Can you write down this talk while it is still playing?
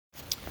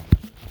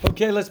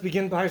Okay, let's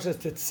begin Parashat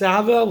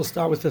Tetzaveh. We'll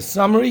start with the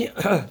summary.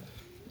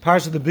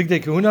 Parashat the Big Day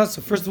Kahuna.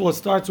 So first of all, it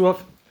starts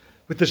off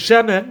with the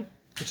Shemen,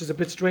 which is a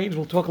bit strange.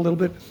 We'll talk a little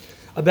bit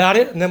about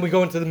it, and then we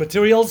go into the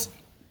materials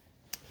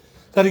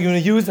that you're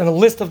going to use and a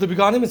list of the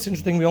Begadim. It's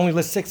interesting, we only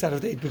list 6 out of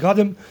the 8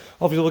 Begadim.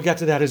 Hopefully we'll get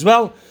to that as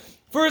well.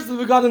 First, the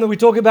Begadim that we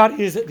talk about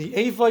is the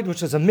Ephod,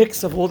 which is a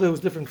mix of all those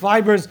different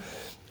fibers.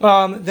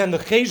 Then the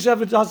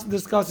Cheshev it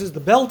discusses the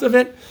belt of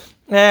it,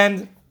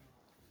 and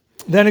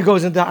then it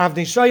goes into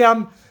Avnei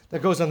Shayam,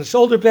 that goes on the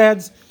shoulder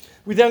pads.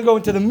 We then go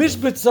into the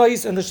Mishbet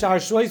Sais and the Shar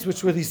Shois,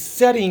 which were these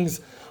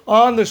settings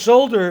on the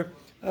shoulder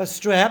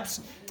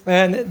straps,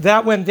 and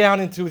that went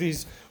down into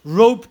these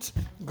roped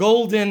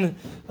golden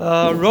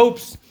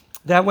ropes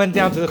that went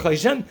down to the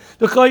Chayshen.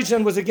 The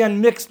Chayshen was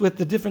again mixed with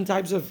the different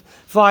types of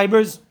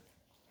fibers,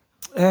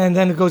 and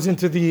then it goes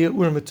into the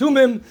Urim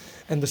Tumim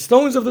and the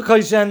stones of the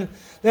Chayshen.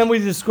 Then we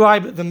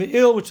describe the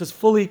Me'il, which is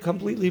fully,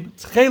 completely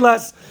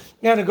Tchelas,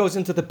 and it goes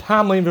into the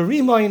Pamlein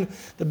Verimain,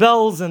 the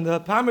bells and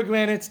the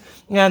pomegranates,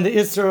 and the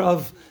Isser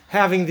of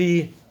having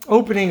the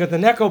opening of the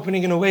neck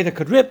opening in a way that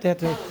could rip. They had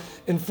to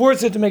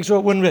enforce it to make sure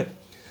it wouldn't rip.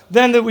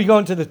 Then we go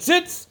into the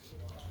tzitz,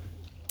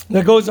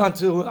 that goes on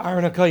to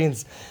Aaron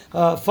HaKohen's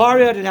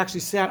forehead. It actually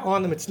sat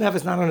on the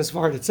mitznef, not on his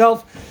forehead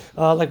itself,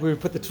 like we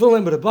would put the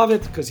tefillin, but above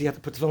it, because he had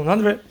to put tefillin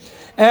under it.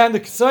 And the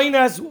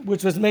ksainas,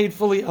 which was made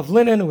fully of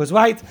linen, it was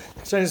white.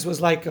 The ksainas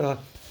was like a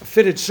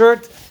fitted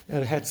shirt,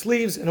 and it had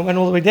sleeves, and it went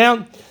all the way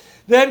down.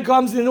 Then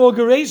comes the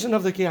inauguration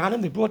of the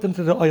Kehanim. They brought them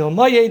to the Oyel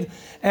Mayed,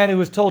 and it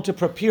was told to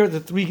prepare the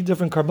 3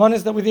 different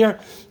karbanis that were there,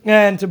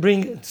 and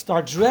to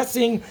start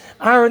dressing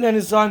Aaron and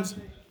his sons.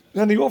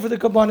 Then they offer the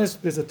karbanis.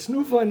 There's a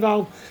tnufa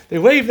involved. They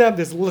wave them.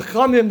 There's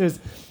lechamim. There's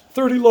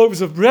 30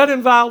 loaves of bread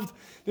involved.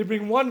 They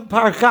bring 1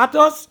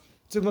 parchatos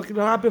to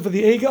happen for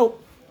the egel.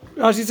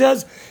 Rashi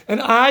says an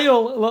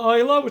ayol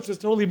la'ayla, which was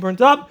totally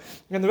burnt up,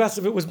 and the rest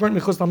of it was burnt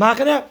michus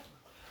lamachaneh.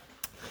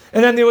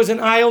 And then there was an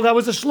ayol that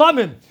was a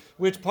shlamim,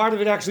 which part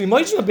of it actually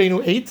Moshe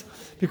Rabbeinu ate,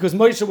 because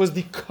Moshe was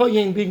the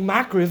kohen being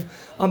makriv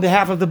on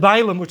behalf of the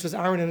Bailam, which was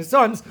Aaron and his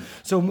sons.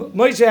 So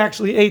Moshe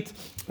actually ate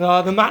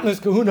the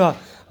matnas kahuna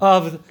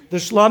of the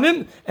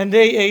shlamim, and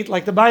they ate,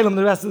 like the Bailam,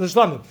 the rest of the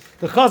shlamim.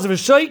 The chazav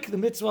v'shoik, the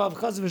mitzvah of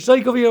chazav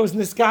v'shoik over here was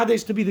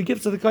niskadesh, to be the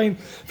gifts of the kohen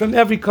from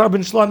every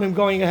carbon shlamim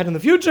going ahead in the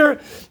future.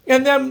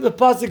 And then the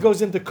pasuk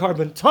goes into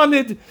carbon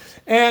tamid,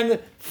 and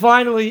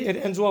finally it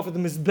ends off with the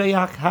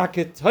mizbeach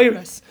haket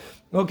toires.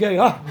 Okay,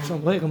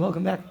 shalom aleichem,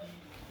 welcome back.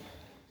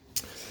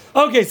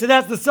 Okay, so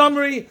that's the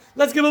summary.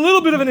 Let's give a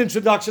little bit of an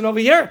introduction over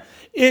here.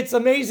 It's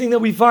amazing that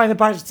we find that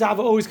Parashat Tetzaveh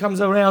always comes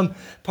around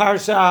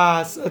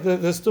Parashat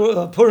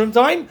the Purim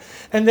time,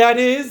 and that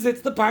is,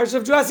 it's the Parashat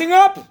of dressing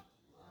up.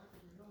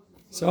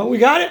 So we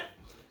got it.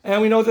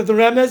 And we know that the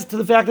remez to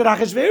the fact that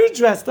Achashverosh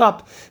dressed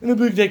up in the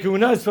Big Day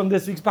Kahuna is from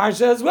this week's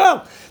Parashat as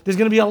well. There's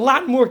going to be a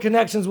lot more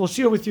connections we'll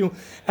share with you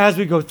as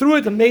we go through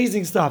it.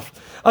 Amazing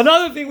stuff.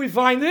 Another thing we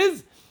find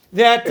is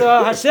that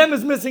Hashem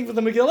is missing from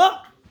the Megillah,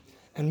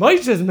 and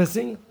Moshe is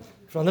missing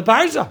from the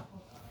Parsha.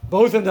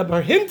 Both of them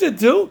are hinted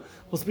to.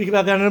 We'll speak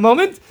about that in a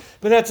moment.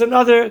 But that's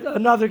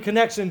another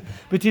connection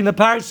between the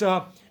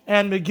Parsha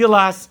and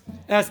Megillas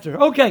Esther.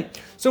 Okay,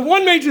 so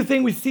one major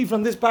thing we see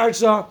from this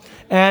Parsha,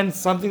 and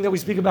something that we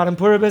speak about in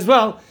Purim as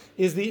well,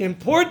 is the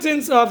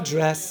importance of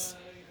dress.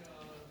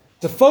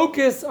 To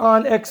focus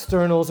on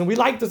externals. And we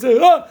like to say,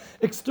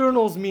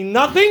 externals mean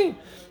nothing.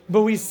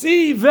 But we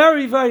see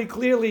very, very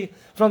clearly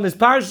from this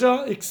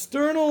Parsha,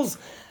 externals,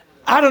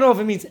 I don't know if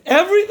it means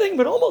everything,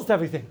 but almost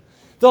everything.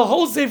 The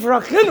whole Sefer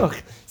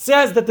HaChinuch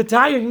says that the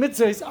Taryag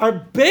mitzvahs are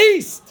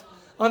based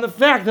on the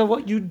fact that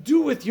what you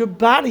do with your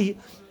body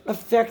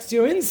affects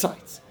your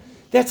insides.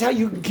 That's how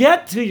you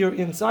get to your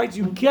insides.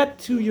 You get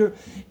to your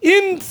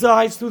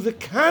insides through the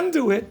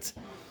conduit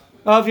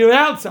of your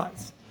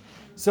outsides.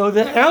 So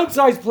the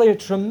outsides play a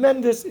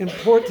tremendous,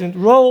 important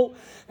role.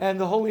 And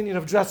the whole Indian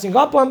of dressing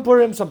up on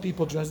Purim, some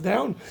people dress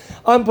down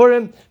on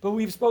Purim, but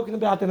we've spoken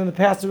about that in the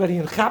past already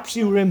in Chap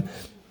Shiurim,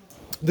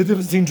 the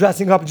difference between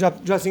dressing up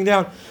and dressing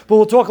down. But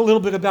we'll talk a little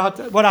bit about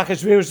what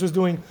Achashverosh was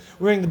doing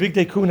wearing the Big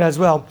Day Kahuna as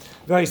well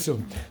very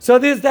soon. So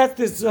that's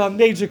this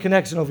major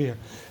connection over here.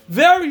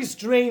 Very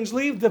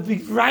strangely,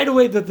 right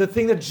away, the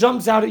thing that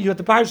jumps out at you at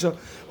the Parsha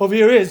over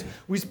here is,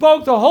 we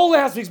spoke the whole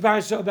last week's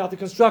Parsha about the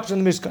construction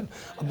of the Mishkan.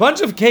 A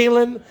bunch of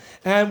Kalim,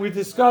 and we're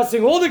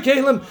discussing all the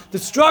Kalim, the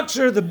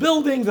structure, the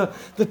building,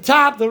 the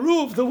top, the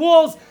roof, the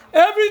walls,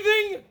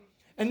 everything.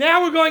 And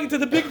now we're going into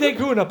the Big Day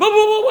Kahuna. But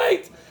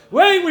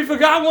wait, we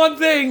forgot one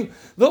thing.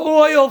 The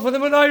oil for the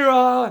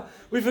menorah.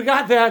 We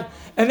forgot that.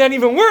 And then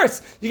even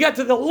worse, you get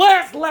to the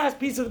last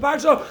piece of the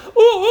parsha.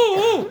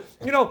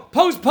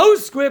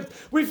 Postscript,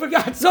 we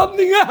forgot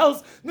something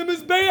else. The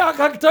Mizbeach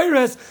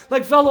HaKtoros,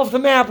 like fell off the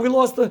map. We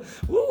lost the...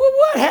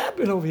 What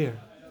happened over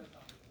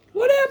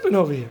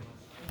here?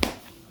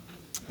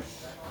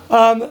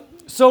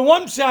 So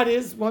one shot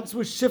is, once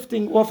we're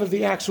shifting off of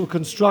the actual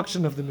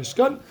construction of the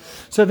Mishkan,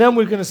 so then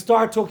we're going to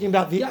start talking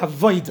about the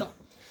Avodah.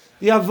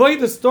 The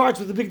Avodah starts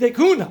with the Big Day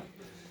Kahuna.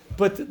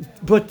 But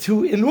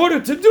in order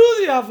to do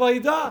the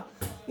Avodah,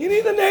 You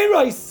need the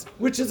Neiros,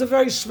 which is a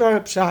very shver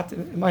pshat,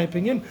 in my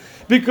opinion,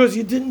 because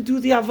you didn't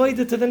do the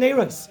avodah to the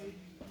Neiros.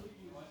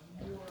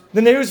 The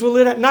Neiros were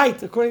lit at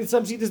night. According to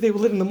some Shitas, they were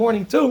lit in the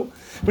morning too.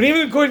 But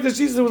even according to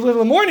the Shitas, they were lit in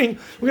the morning.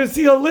 We're going to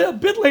see a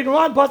bit later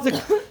on,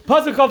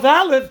 Pasuk of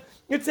Aleph,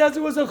 it says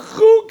it was a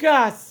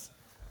chukas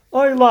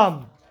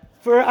oilam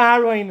for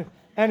Aaron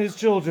and his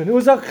children. It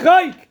was a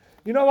chayk.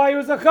 You know why it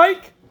was a chayk?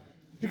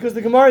 Because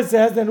the Gemara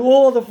says that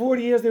all the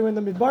 40 years they were in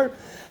the Midbar,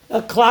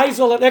 Klai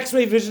Yisrael had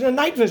X-ray vision and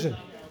night vision.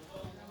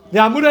 The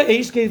Amudah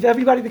Eish gave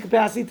everybody the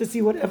capacity to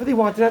see whatever they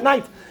wanted at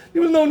night.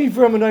 There was no need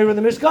for a menorah in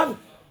the Mishkan.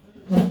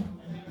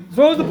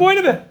 So what was the point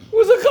of it? It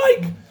was a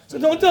chayk. So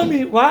don't tell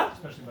me, what?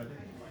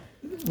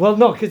 Well,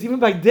 no, because even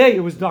by day it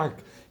was dark.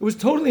 It was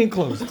totally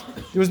enclosed.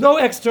 There was no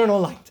external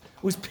light.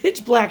 It was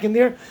pitch black in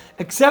there,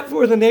 except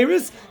for the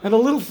neiros and a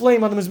little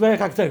flame on the Mizbeach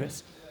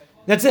HaKteres.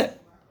 That's it.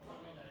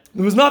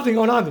 There was nothing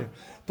going on there.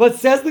 But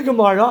says the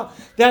Gemara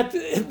that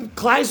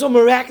Klai Yisrael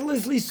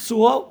miraculously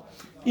saw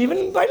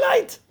even by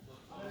night.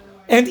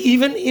 And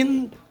even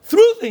in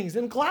through things,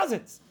 in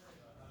closets.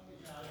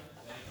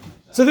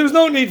 So there was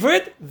no need for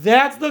it.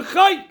 That's the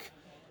chayk.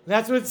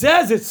 That's what it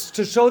says. It's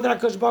to show that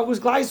HaKadosh Baruch Hu is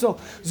Klai Yisrael.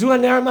 Zu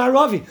Ner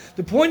Ma'aravi.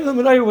 The point of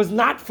the menorah was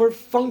not for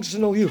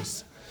functional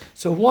use.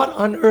 So what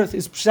on earth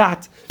is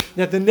pshat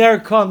that the ner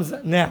comes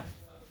now?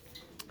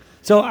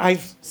 So I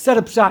said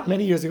a pshat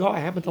many years ago. I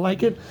happen to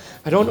like it.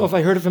 I don't know if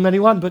I heard it from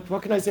anyone, but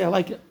what can I say? I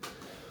like it.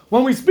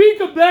 When we speak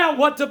about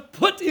what to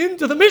put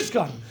into the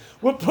Mishkan,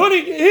 we're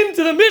putting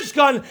into the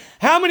Mishkan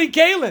how many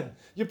kalim?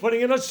 You're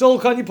putting in a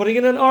shulchan, you're putting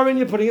in an aron,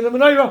 you're putting in a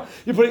menorah,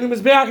 you're putting in the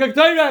Mizbeach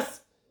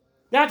HaKteres.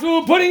 That's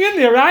what we're putting in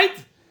there, right?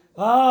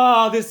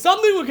 There's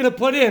something we're going to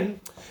put in,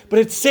 but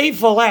it's saved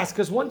for last,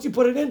 because once you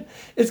put it in,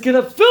 it's going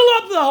to fill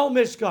up the whole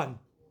Mishkan.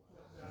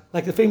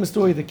 Like the famous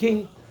story of the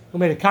king who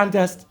made a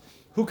contest,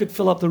 who could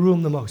fill up the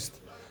room the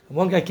most. And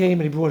one guy came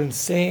and he brought in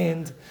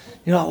sand.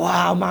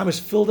 Wow, Mamish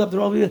filled up the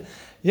room.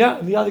 Yeah,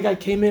 and the other guy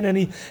came in and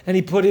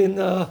he put in,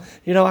 I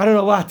don't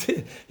know what.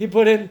 He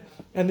put in,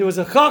 and there was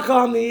a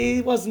chacham.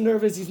 He wasn't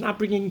nervous. He's not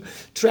bringing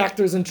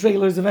tractors and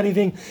trailers of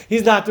anything.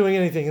 He's not doing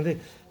anything.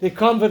 And they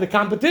come for the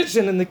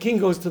competition, and the king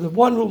goes to the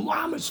one room.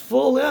 Mamish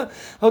full, yeah?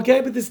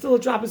 Okay, but there's still a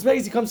drop of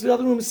space. He comes to the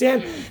other room of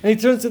sand, and he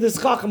turns to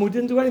this chacham who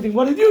didn't do anything.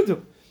 What did you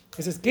do?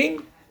 He says,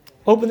 King,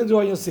 open the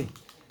door, you'll see.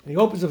 And he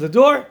opens up the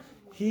door.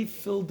 He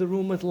filled the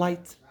room with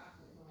light.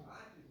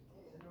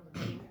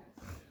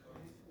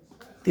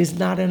 There's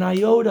not an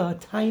iota, a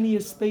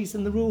tiniest space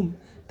in the room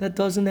that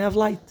doesn't have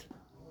light.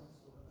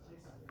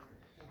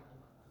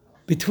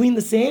 Between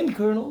the sand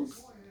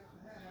kernels,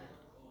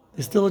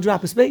 there's still a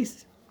drop of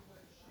space.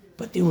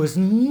 But there was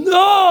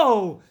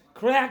no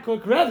crack or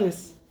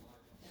crevice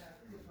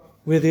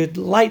where the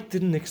light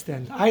didn't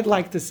extend. I'd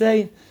like to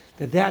say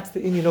that that's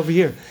the Indian over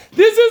here.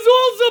 This is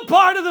also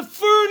part of the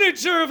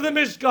furniture of the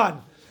Mishkan.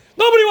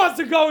 Nobody wants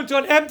to go into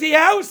an empty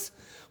house.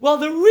 Well,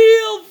 the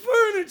real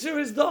furniture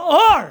is the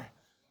or,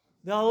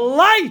 the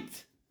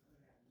light.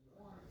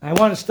 I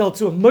want to tell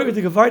too a murder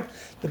Gevart.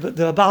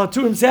 The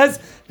Balaturim says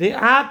the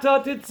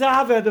Ata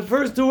Titzave, the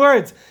first two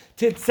words.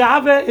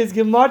 Titzave is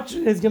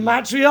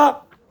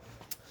gematria.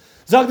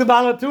 Zog the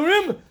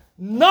Balaturim,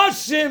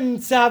 Noshim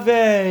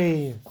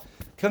Tzave.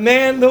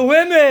 Command the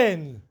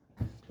women.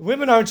 The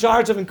women are in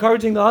charge of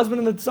encouraging the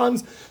husband and the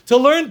sons to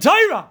learn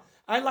Torah.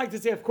 I'd like to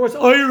say, of course,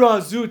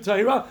 Oira Zu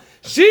Torah.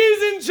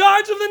 She's in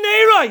charge of the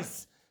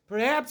Neiros.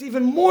 Perhaps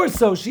even more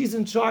so, she's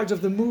in charge of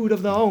the mood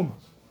of the home.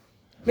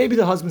 Maybe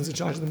the husband's in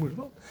charge of the mood of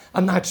the home.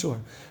 I'm not sure.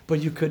 But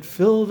you could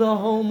fill the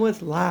home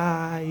with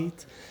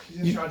light. She's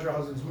in charge of her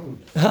husband's mood.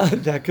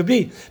 That could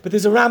be. But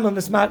there's a Rambam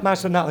that's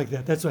mashma not like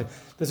that. That's right.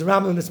 There's a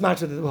Rambam that's mashma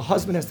that the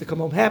husband has to come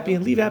home happy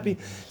and leave happy.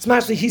 It's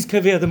mashma, he's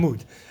kaver the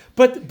mood.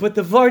 But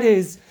the word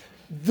is,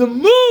 the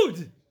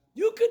mood.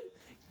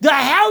 The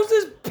house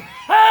is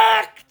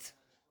packed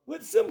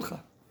with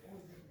simcha.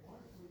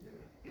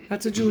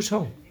 That's a Jewish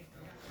home.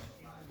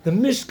 The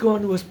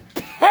Mishkan was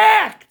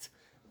packed,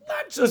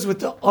 not just with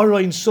the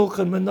Aron,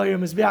 Shulchan, Menorah,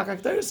 Mizbeach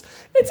HaKteres.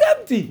 It's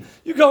empty.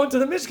 You go into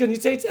the Mishkan, you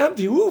say it's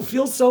empty. Ooh,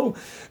 feels so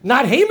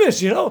not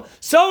Hamish,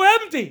 so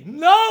empty.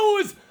 No,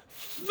 it was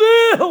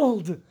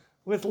filled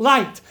with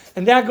light.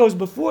 And that goes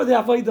before the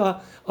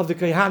Avodah of the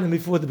Kohanim,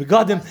 before the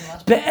Begadim.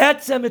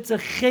 Be'etzem, it's a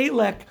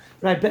chelek,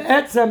 right?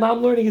 Be'etzem,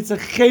 I'm learning it's a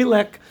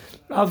chelek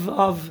of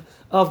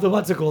the,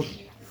 what's it called?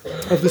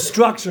 Of the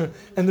structure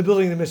and the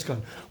building of the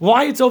Mishkan.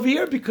 Why it's over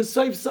here? Because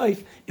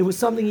Saif, it was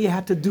something he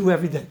had to do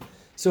every day.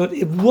 So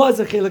it was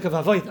a chelik of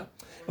Avodah.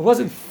 It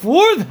wasn't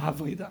for the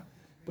Avodah,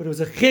 but it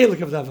was a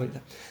chelik of the Avodah.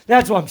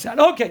 That's what I'm saying.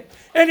 Okay.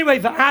 Anyway,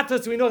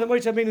 Va'atas, we know that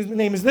Moshe Rabbeinu's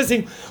name is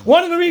missing.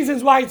 One of the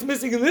reasons why it's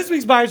missing in this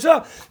week's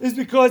Parsha is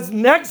because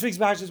next week's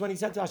Parsha is when he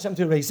said to Hashem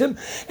to erase him,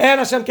 and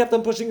Hashem kept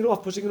on pushing it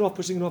off.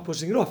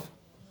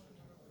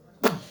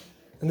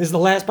 And this is the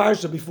last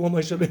parsha before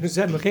Moshe Rabbeinu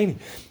said Mecheni.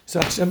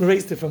 So Hashem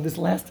erased it from this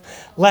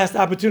last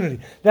opportunity.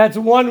 That's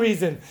one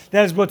reason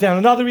that is brought down.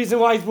 Another reason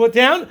why it's brought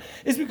down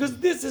is because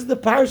this is the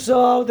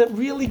parsha that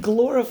really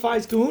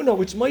glorifies Kahuna,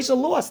 which Moshe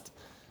lost.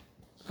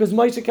 Because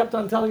Moshe kept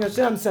on telling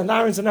Hashem, send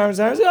Aaron, send Aaron,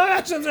 send Aaron. Oh,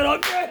 Hashem said,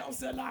 okay, I'll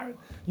send Aaron.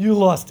 You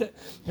lost it.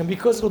 And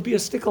because it'll be a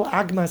stickle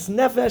agmas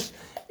nefesh,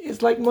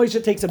 it's like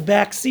Moshe takes a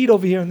back seat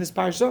over here in this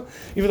parsha,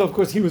 even though, of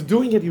course, he was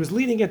doing it, he was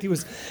leading it,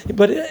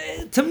 but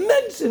to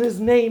mention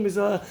his name is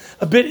a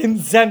bit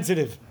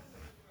insensitive.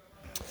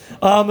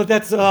 But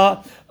that's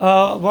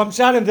one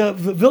shot in the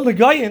Vilna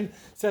Gaon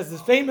says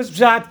this famous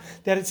shot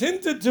that it's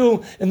hinted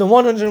to in the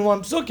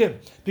 101 psukim,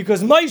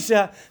 because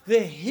Moshe, the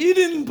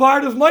hidden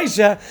part of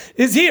Moshe,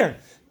 is here.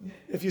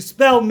 If you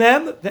spell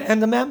mem, the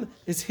end of mem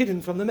is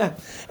hidden from the mem.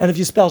 And if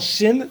you spell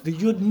shin, the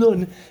yud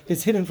nun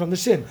is hidden from the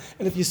shin.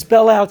 And if you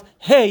spell out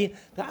hey,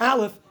 the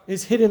aleph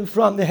is hidden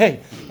from the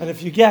hey. And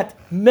if you get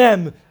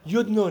mem,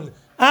 yud nun,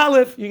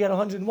 aleph, you get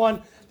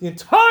 101. The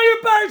entire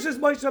parish is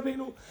Moshe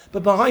Rabbeinu,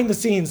 but behind the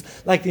scenes,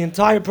 like the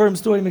entire Purim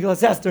story in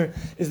Megillas Esther,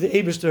 is the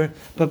Eibishter,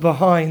 but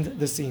behind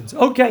the scenes.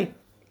 Okay.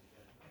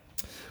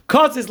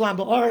 Because it's lam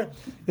ba'ar,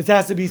 it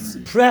has to be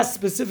pressed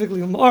specifically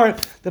ba'ar.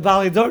 The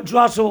Bali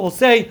Drasha will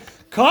say,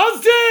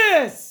 cause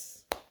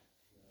this!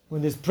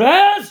 When there's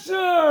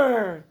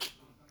pressure!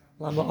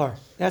 Lam ba'ar.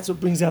 That's what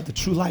brings out the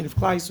true light of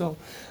Klal Yisrael.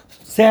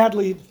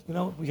 Sadly,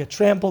 we get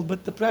trampled,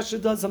 but the pressure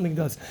does something.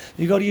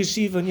 You go to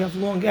yeshiva and you have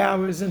long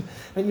hours and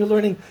you're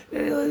learning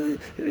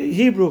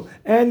Hebrew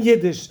and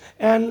Yiddish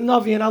and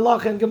Navi and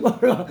Halakha and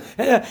Gemara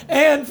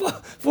and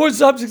 4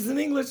 subjects in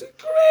English.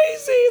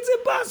 Crazy! It's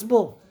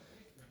impossible.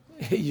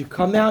 You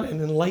come out an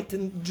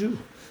enlightened Jew.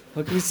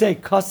 What can we say?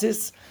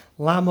 Kasis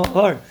lama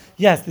or.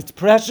 Yes, it's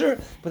pressure,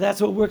 but that's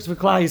what works for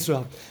Klal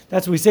Yisrael.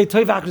 That's what we say.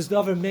 Toiv akris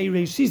davar mei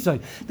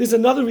reishisai. This is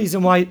another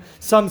reason why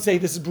some say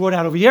this is brought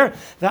out over here.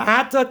 The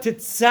ata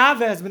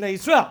titzavez b'nei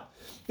Yisrael.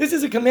 This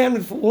is a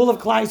commandment for all of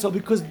Klal Yisrael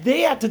because they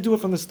had to do it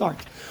from the start.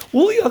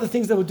 All the other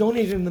things that were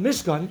donated in the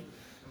Mishkan,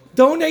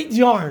 donate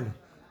yarn,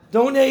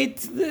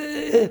 donate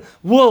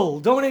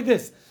wool, donate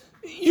this.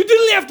 You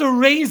didn't have to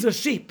raise a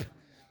sheep.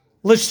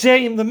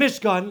 L'shem the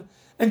Mishkan,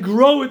 and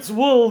grow its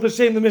wool,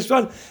 l'shem the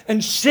Mishkan,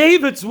 and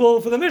shave its wool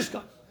for the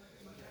Mishkan.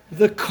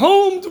 The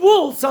combed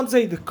wool, some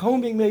say the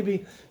combing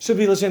maybe should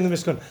be l'shem the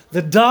Mishkan.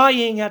 The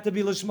dyeing had to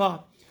be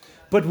l'shma.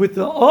 But with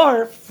the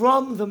ar,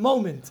 from the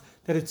moment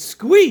that it's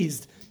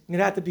squeezed, it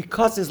had to be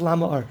kases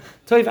lama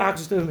Toiv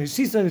aksus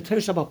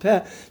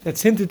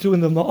that's hinted to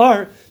in the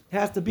ma'ar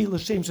has to be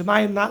l'shem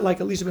shemayim, not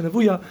like Elisha ben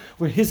Avuya,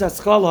 where his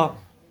askala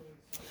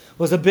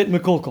was a bit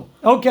mekulkul.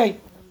 Okay.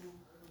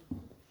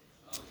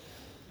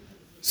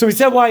 So we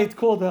said why it's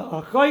called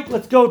a chayk.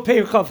 Let's go to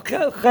Peirchav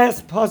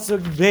Ches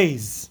Pasuk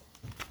Beis.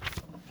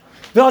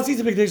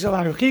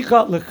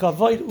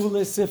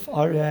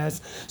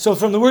 So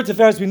from the word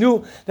Tiferes, we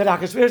knew that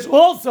Achashverosh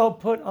also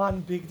put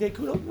on Bigdei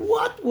Kuna.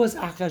 What was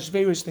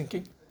Achashverosh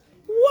thinking?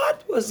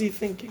 What was he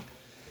thinking?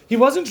 He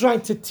wasn't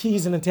trying to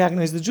tease and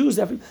antagonize the Jews.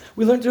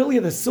 We learned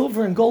earlier the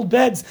silver and gold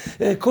beds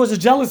causes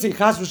jealousy.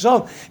 Chas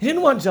v'shalom. He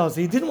didn't want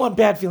jealousy. He didn't want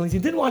bad feelings. He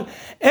didn't want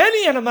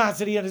any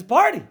animosity at his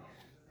party.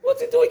 What's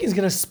he doing? He's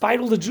going to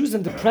spiral the Jews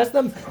and depress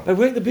them by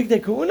wearing the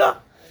Bigdei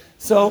Kuna?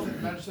 So, the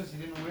matter says he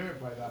didn't wear it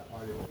by that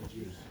party with the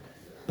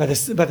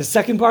Jews. By the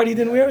second party, he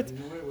didn't wear it?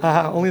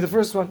 Only the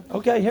first one.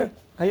 Okay, here.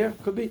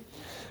 Could be.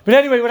 But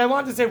anyway, what I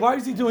wanted to say, why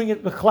is he doing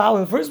it B'chlal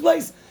in the first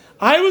place?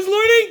 I was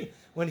learning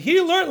when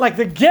he learned, like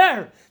the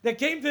ger that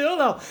came to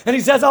Hillel, and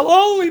he says, I'll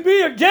only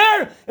be a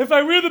ger if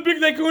I wear the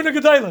Bigdei Kuna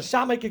Gedayla.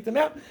 Shammai kicked him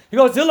out. He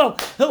goes, Hillel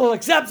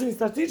accepts, and he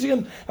starts teaching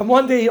him, and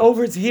one day he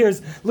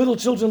overhears little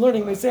children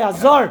learning, and they say,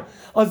 Azar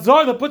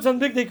that puts on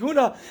Bigdei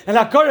Kuna, and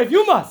Akarev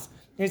you must.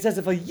 And he says,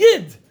 if a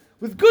Yid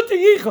with good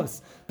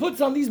yichus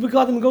puts on these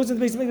begadim and goes into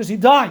the base of English, he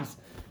dies.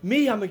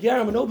 Me, I'm a ger,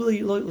 I'm a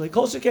nobly like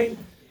Kol Shekain.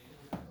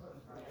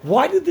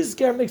 Why did this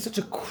ger make such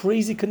a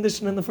crazy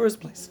condition in the first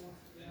place?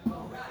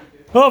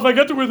 Oh, if I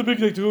get to wear the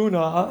Bigdei Kuna,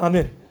 I'm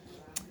in.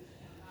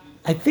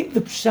 I think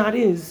the pshat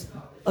is,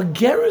 a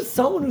ger is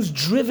someone who's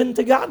driven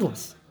to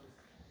godless.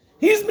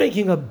 He's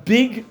making a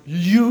big,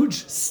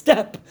 huge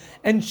step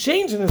and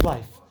change in his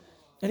life.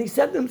 And he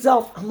said to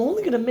himself, I'm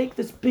only going to make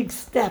this big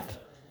step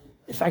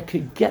if I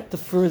could get the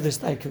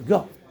furthest I could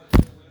go.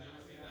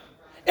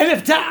 And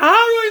if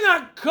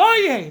Ta'aroin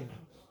HaKoyen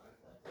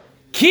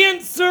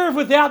can't serve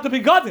without the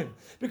begadim,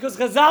 because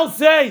Chazal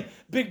say,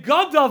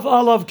 begadav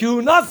alav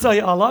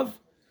kiunasai alav,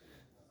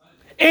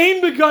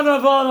 ein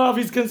begadav alav,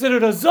 he's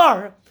considered a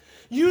zar,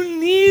 you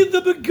need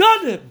the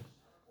begadim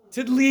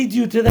to lead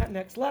you to that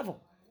next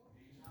level.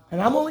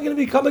 And I'm only going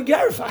to become a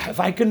ger if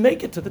I can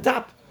make it to the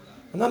top.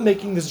 I'm not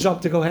making this jump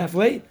to go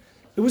halfway.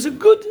 It was a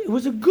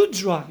good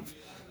drive.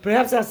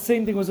 Perhaps that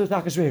same thing was with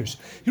Achashverosh.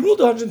 He ruled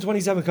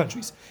 127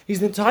 countries.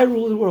 He's the entire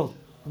ruler of the world.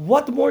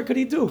 What more could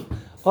he do?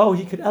 Oh,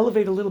 he could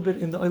elevate a little bit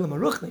in the Olam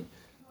HaRuchni.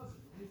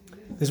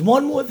 There's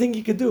one more thing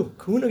he could do.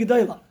 Kuna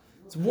Gedayla.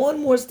 It's one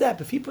more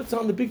step. If he puts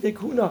on the Bigdei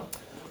Kuna,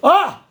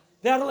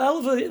 that'll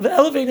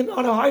elevate him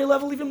on a higher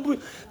level,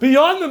 even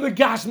beyond the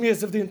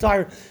Megashmias of the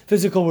entire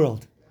physical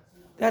world.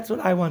 That's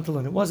what I want to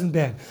learn. It wasn't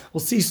bad. We'll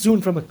see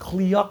soon from a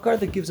Kliyakar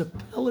that gives a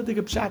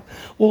Peladig Pshat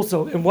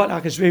also in what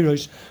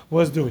Achashverosh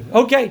was doing.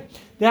 Okay,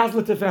 that's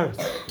L'Tiferes.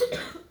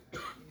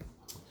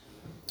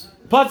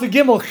 Pasuk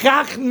Gimel,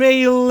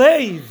 Chachmei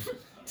Leiv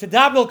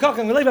Tadabel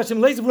Chacham Leiv Hashem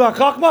Leiv Ruach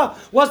Chachma.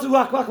 What's the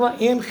Ruach Chachma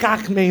in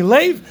Chachmei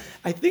Leiv?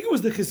 I think it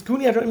was the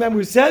Chizkuni. I don't remember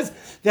who says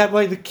that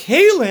by the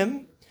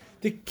Kalim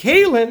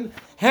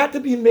had to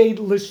be made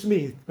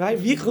Lishmi, right?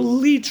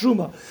 Vichli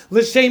Truma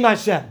L'Shem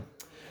Hashem.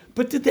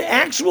 But did the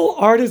actual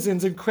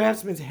artisans and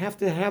craftsmen have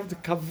to have the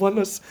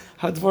kavanas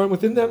hadvarim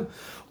within them?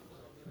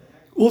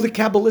 All the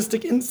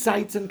Kabbalistic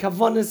insights and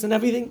kavanas and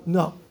everything?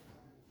 No.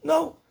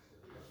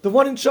 The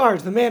one in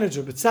charge, the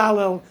manager,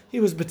 Betzalel, he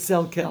was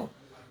Betzel Kel.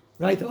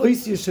 Right? But when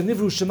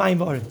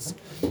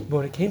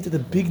it came to the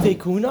big day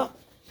kuna,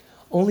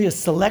 only a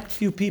select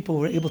few people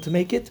were able to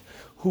make it,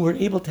 who were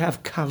able to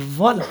have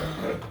kavanah.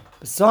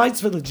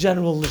 Besides for the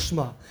general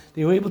lishma,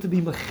 they were able to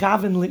be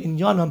mechaven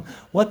le'inyanam,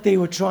 what they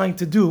were trying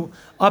to do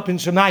up in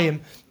Shemayim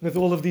with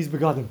all of these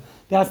begadim.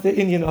 That's the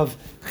Indian of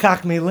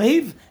Chachmei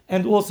Leiv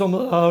and also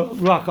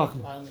Ruach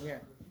Chachma.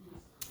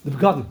 The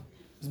begadim.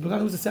 The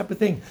begadim was a separate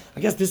thing. I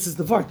guess this is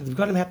the vart. The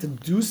begadim had to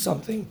do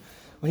something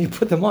when you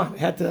put them on. It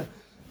had to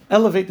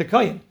elevate the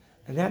kohen,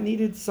 and that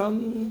needed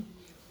some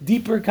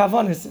deeper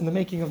kavanis in the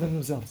making of them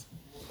themselves.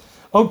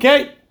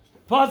 Okay,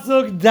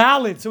 pasuk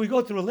Dalit. So we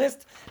go through a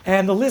list,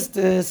 and the list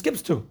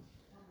skips two.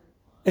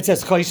 It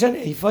says Choshen,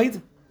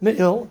 Ephod,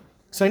 Me'il,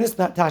 Ksainis,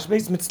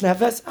 Tashbeis,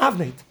 Mitznefes,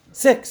 Avneit.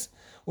 6.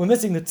 We're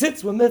missing the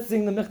tzitz, we're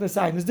missing the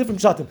mechnasayim. There's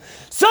different shatim.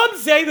 Some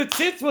say the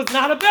tzitz was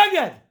not a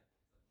beged.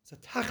 It's a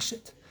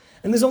tachshit.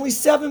 And there's only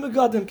 7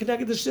 begadim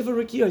connected to Shiva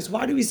Rakiyos.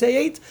 Why do we say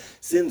 8?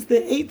 Since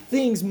the 8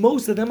 things,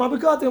 most of them are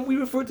begadim, we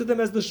refer to them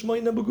as the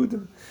Shmoyna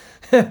begudim.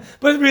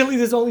 But really,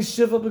 there's only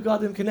Shiva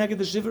begadim connected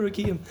to Shiva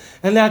Rakiyim.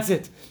 And that's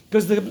it.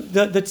 Because the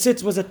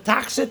tzitz was a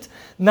tachshit,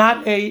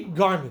 not a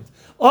garment.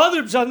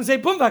 Other pshatim say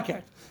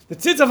pumbaket. The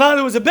tzitz of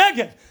Hana was a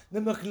beged.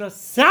 The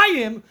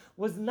mechnasayim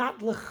was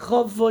not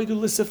l'chavoy to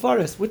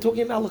l'sefaris. We're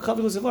talking about l'chavoy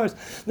to l'sefaris.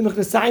 The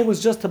mechnasayim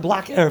was just to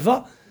block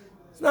erva.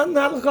 It's not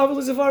l'chavoy to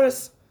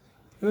l'sefaris.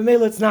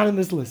 Remember, it's not in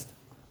this list.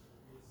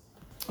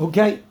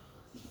 Okay?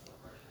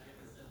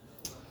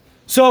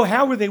 So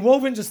how were they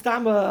woven? Just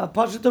Pashat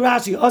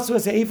Rashi, Aswa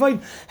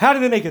Se'ephod. How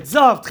did they make it?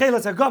 Zav,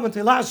 Tchelas, Agam, and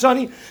Telah,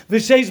 Shani,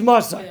 V'sheish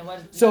Masa.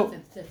 So,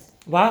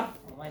 what?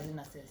 Why is it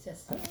not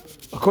this?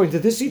 According to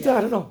this sheet,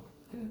 I don't know.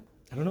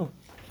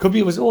 Could be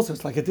it was also,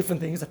 it's like a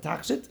different thing. It's a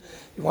takshit.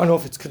 You want to know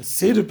if it's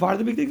considered part of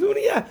the big thing?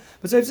 Yeah.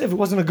 But if it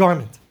wasn't a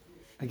garment,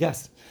 I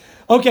guess.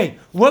 Okay,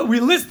 we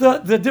list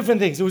the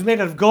different things. It was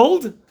made out of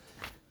gold,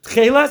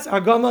 Tchelas,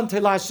 Argaman,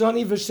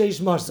 Telashani,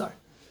 V'sheish Marsar.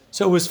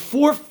 So it was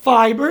 4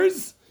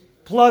 fibers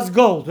plus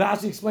gold.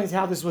 Rashi explains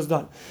how this was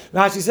done.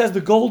 Rashi says the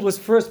gold was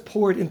first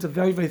poured into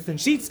very, very thin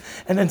sheets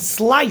and then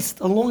sliced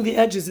along the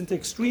edges into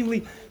extremely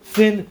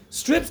thin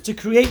strips to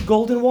create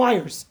golden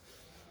wires.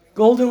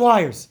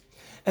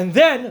 And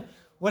then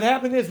what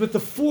happened is with the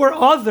 4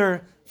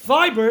 other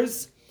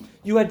fibers,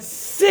 you had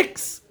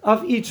 6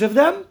 of each of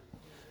them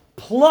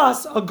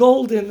plus a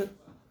golden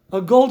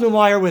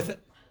wire with it.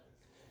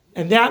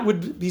 And that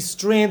would be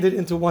stranded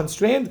into one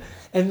strand.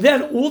 And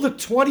then all the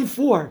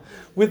 24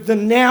 with the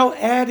now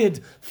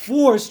added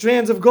 4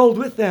 strands of gold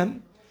with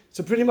them.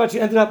 So pretty much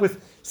you ended up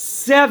with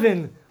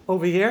 7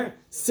 over here.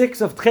 6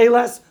 of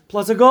tchelas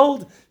plus a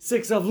gold,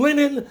 6 of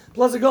linen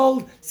plus a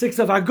gold, 6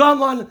 of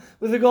argaman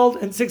with a gold,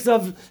 and 6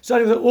 of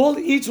shani.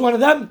 Each one of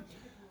them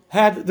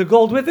had the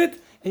gold with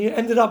it. And you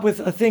ended up with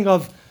a thing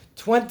of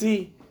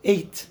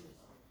 28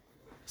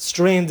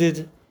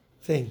 stranded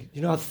thing.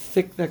 You know how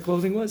thick that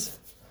clothing was?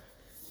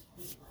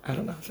 I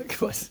don't know how thick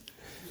it was.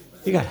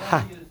 You got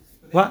hot.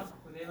 What?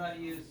 Were they allowed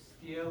to use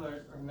steel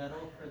or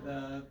metal for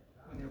when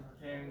they were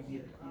preparing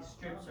these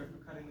strips or for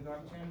cutting the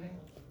garments or anything?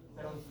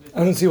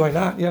 I don't see why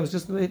not. Yeah, it was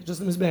just the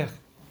mizbeach.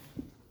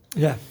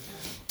 Yeah.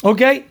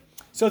 Okay.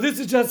 So this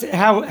is just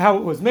how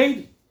it was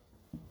made.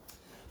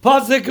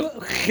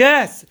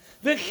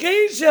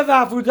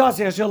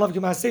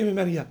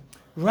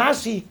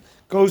 Rashi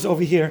goes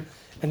over here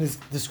and is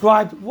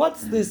described,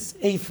 what's this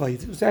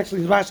ephod? It was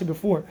actually Rashi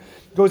before,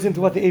 goes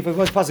into what the ephod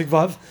was, Pasuk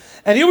Vav.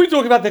 And here we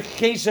talk about the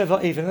cheshev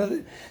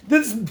ha'ephod.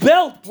 This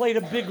belt played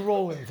a big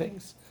role in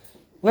things.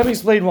 Let me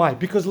explain why.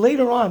 Because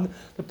later on,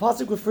 the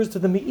Pasuk refers to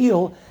the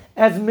me'il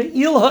as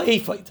me'il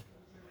ha'ephod.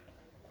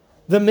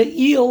 The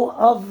me'il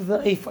of the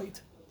ephod.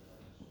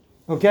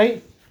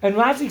 Okay? And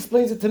Rashi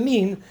explains it to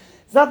mean,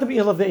 it's not the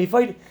me'il of the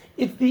ephod,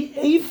 it's the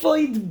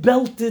ephod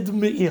belted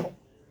me'il.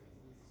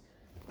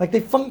 Like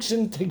they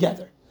function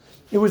together.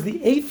 It was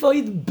the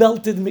ephod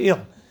belted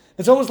me'il.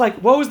 It's almost like,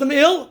 what was the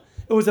me'il?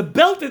 It was a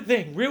belted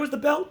thing. Where was the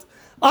belt?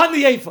 On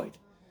the ephod.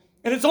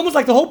 And it's almost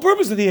like the whole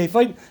purpose of the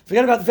ephod,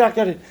 forget about the fact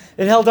that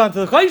it held on to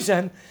the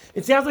choshen,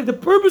 it sounds like the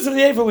purpose of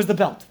the ephod was the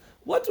belt.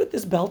 What's with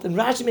this belt? And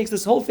Rashi makes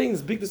this whole thing,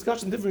 this big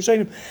discussion, different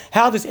shayim,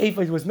 how this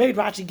ephod was made.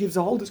 Rashi gives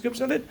a whole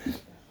description of it.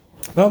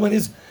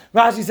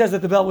 Rashi says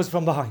that the belt was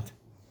from behind.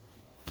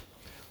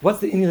 What's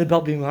the Indian of the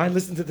belt being behind?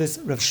 Listen to this,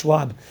 Rav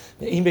Schwab,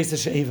 the Ein Beis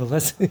HaShe'eva.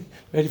 Listen,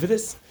 ready for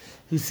this?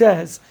 He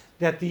says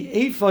that the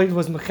ephod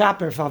was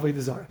mechaper f'avodah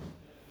zarah.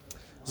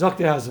 Zok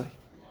de'azoi.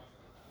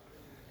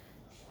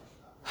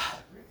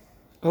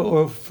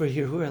 Or for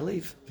Hirur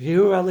Alev.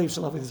 Hirur Alev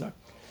shall avodah zarah.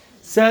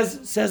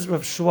 Says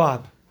Rav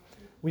Schwab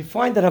we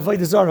find that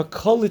Avodah Zarah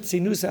kol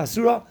litzinusa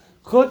asura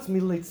chutz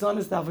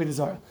militzanis to Avodah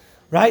Zarah.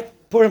 Right?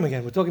 Purim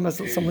again. We're talking about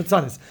some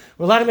litzanis.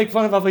 We're allowed to make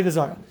fun of Avodah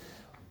Zarah.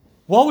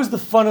 What was the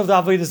fun of the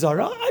Avodah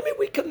Zarah? I mean,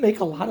 we could make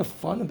a lot of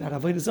fun about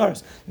Avodah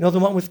Zarahs. You know the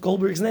one with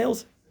Goldberg's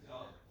nails?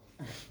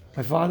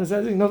 My father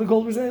says, you know the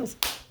Goldberg's nails?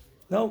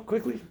 No?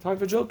 Quickly? Time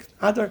for a joke?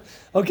 Adar?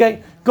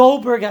 Okay.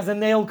 Goldberg has a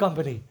nail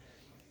company.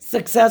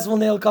 Successful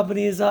nail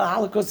company, is a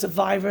Holocaust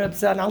survivor,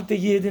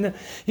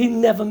 he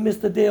never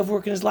missed a day of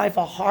work in his life,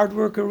 a hard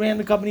worker, ran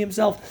the company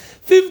himself.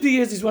 50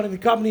 years he's running the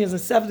company. As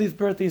his 70th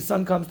birthday, his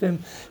son comes to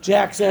him.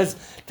 Jack says,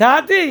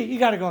 Tati, you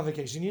got to go on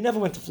vacation. You never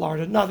went to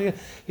Florida, nothing.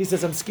 He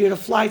says, I'm scared of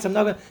flights, I'm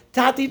not going to.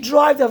 Tati,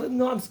 drive that.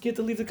 No, I'm scared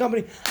to leave the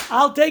company.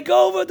 I'll take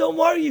over, don't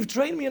worry, you've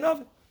trained me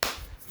enough.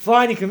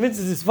 Fine, he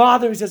convinces his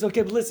father. He says,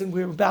 okay, but listen,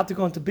 we're about to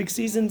go into big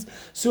seasons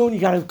soon. You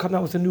got to come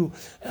out with a new,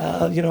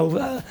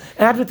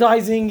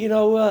 advertising,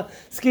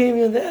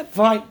 scheme.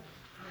 Fine.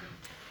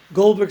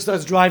 Goldberg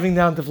starts driving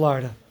down to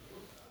Florida.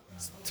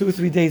 It's 2 or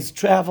 3 days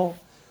travel.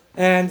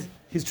 And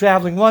he's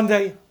traveling one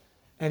day,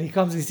 and he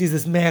comes and he sees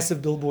this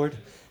massive billboard.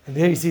 And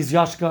there he sees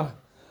Yashka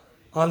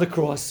on the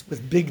cross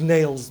with big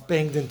nails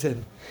banged into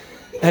him.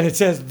 And it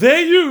says,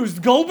 they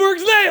used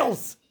Goldberg's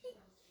nails.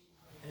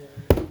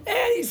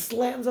 And he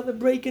slams on the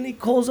brake and he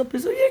calls up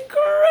his, you're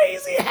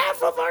crazy,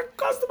 half of our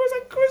customers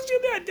are Christian.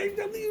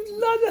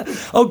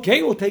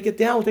 Okay, we'll take it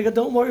down.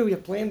 Don't worry, we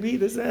have plan B.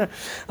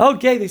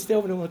 Okay, they stay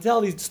over in the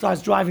hotel. He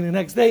starts driving the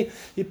next day.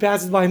 He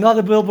passes by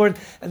another billboard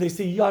and they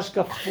see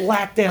Yashka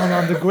flat down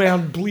on the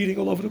ground, bleeding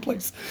all over the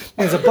place.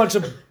 And there's a bunch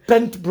of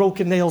bent,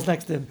 broken nails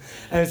next to him.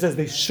 And it says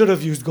they should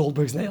have used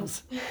Goldberg's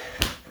nails.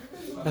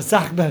 A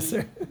Sach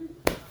Messer.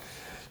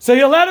 So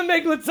you let him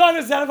make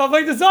litzanis out of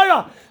Avodah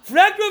Zarah.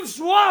 Frederick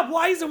Schwab,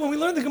 why is it when we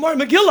learn the Gemara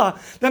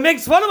Megillah that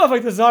makes fun of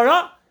Avodah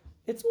Zarah?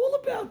 It's all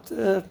about,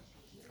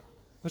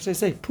 what should I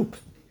say, poop.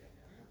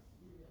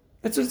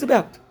 That's what it's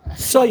about.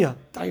 Soya,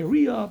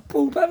 diarrhea,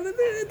 poop, that's what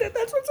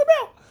it's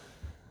about.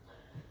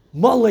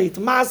 Molet,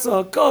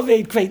 masa,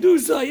 koved,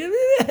 kvedusa.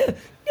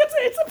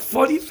 It's a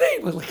funny thing.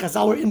 But like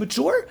Chazal are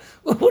immature?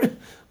 What's going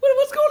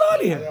on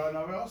here?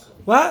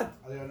 What?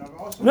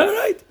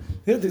 Right.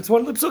 It's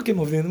one of the psukim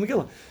over there in the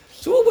Megillah.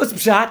 So what was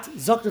Pshat?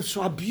 Zakrav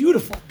Shua,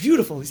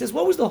 beautiful. He says,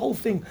 what was the whole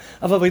thing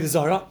of Avodah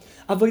Zarah?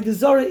 Avodah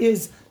Zarah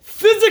is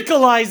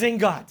physicalizing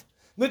God,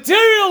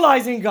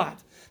 materializing God,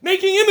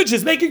 making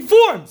images, making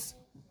forms.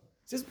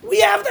 He says, we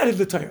have that in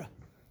the Torah.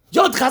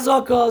 Yod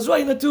Chazaka,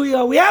 Zoy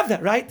Natuya, we have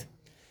that, right?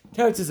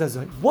 Teretz says,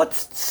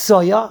 what's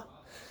soya?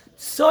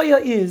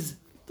 Soya is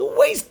the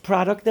waste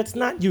product that's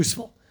not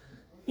useful.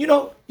 You're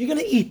going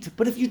to eat,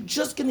 but if you're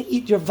just going to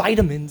eat your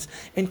vitamins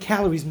and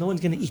calories, no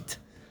one's going to eat.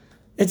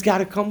 It's got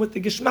to come with the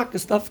geschmack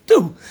stuff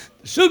too.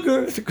 The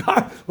sugar, the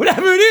carb,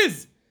 whatever it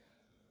is.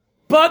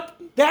 But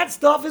that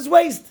stuff is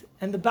waste.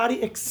 And the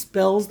body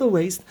expels the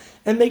waste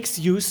and makes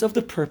use of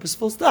the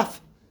purposeful stuff.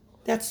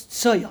 That's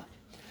tzoya.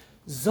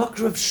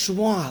 Zakrav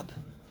Schwab.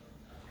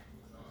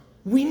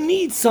 We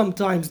need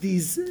sometimes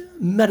these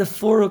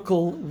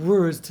metaphorical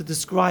words to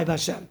describe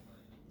Hashem.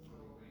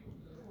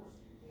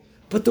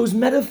 But those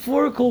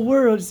metaphorical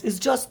words is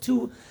just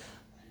to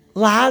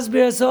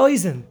lahasber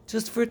ha'oizen,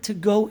 just for it to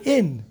go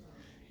in.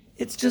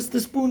 It's just a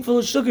spoonful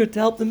of sugar to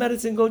help the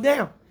medicine go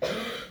down.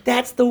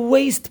 That's the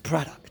waste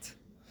product.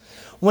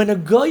 When a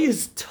guy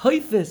is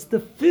typhus,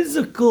 the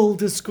physical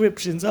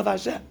descriptions of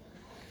Hashem,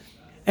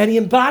 and he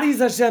embodies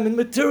Hashem in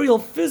material,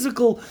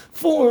 physical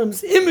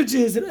forms,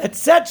 images,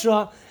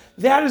 etc.,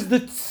 that is the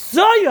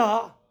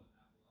tzaya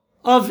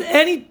of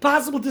any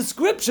possible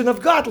description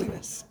of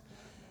godliness.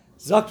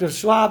 Dr.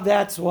 Schwab,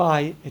 that's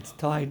why it's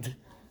tied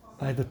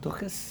by the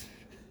tuchas,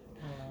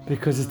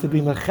 because it's to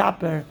be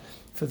mechaper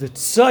for the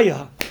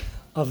tzaya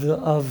of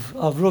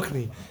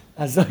Ruchni,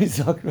 as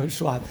Dr.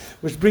 Schwab,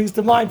 which brings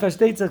to mind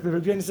Fashtetzach, the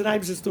Rabbi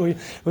Yonasan story,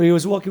 where he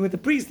was walking with the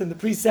priest, and the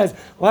priest says,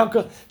 well,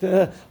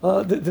 the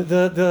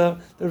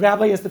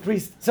rabbi asked the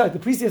priest, the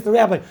priest asked the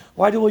rabbi,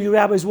 why do all you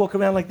rabbis walk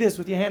around like this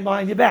with your hand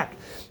behind your back?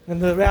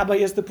 And the rabbi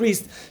asked the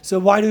priest, so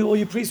why do all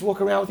you priests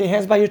walk around with your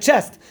hands by your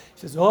chest?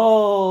 He says,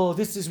 oh,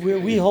 this is where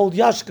we hold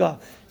Yashka.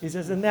 He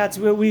says, and that's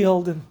where we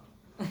hold him.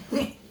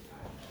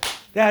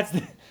 That's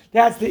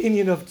the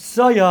Indian of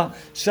Tzoya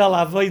Shal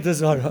Avodah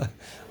Zarah.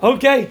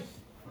 Okay,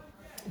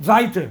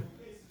 weiter.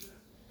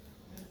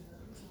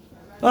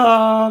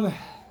 Pasuk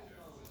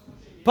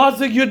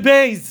Yud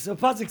Beis. So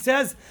Pasuk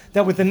says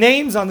that with the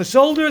names on the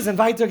shoulders and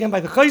weiter again by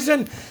the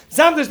Choshen.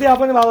 Samtisch the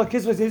Avonim al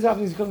Kisvos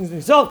Yisrael is coming to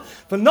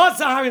himself. For not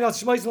Saharin al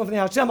Shmoisel of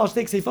Hashem al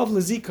Shteik Seifov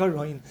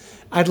Lezikaroin.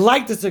 I'd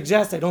like to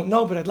suggest, I don't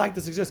know, but I'd like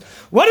to suggest,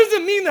 what does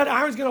it mean that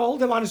Aaron's going to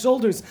hold him on his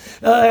shoulders?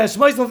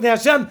 Shmoisel of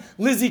Hashem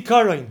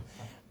Lezikaroin.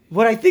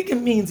 What I think it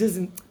means is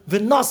in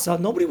Vinasa,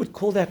 nobody would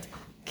call that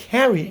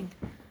carrying.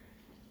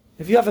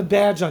 If you have a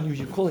badge on you,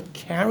 you call it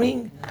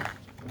carrying.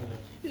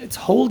 It's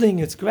holding,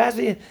 it's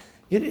grasping.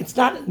 It's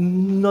not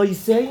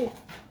noise. You're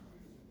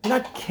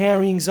not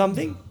carrying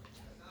something.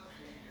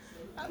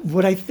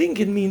 What I think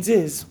it means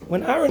is,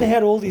 when Aaron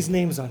had all these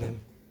names on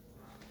him,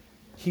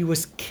 he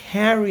was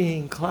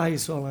carrying Klal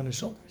Yisrael on his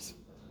shoulders.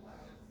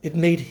 it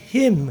made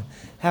him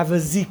have a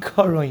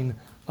zikaron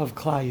of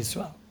Klal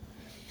Yisrael.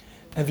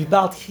 And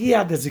Vibalt, he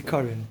had the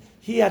zikaron,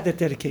 he had the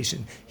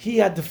dedication, he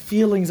had the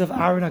feelings of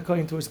Aaron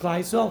according to his Klal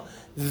Yisrael.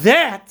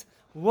 That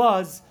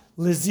was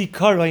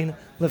lezikaron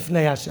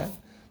lefnei Hashem.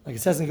 Like it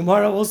says in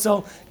Gemara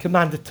also,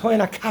 command the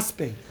toina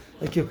kaspe.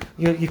 Like you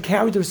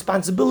carry the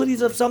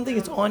responsibilities of something,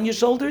 it's on your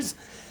shoulders.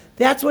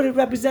 That's what it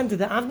represented.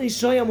 The Avnei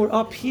Shoyam were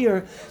up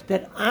here,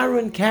 that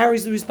Aaron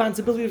carries the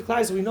responsibility of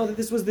Klal. So we know that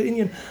this was the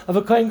Indian of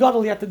a Kohen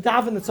Gadol. He had to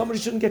daven that somebody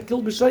shouldn't get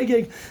killed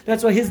b'shoigeg.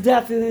 That's why his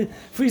death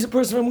frees a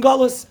person from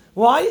Galus.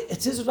 Why?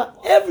 It's his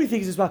responsibility.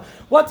 Everything is his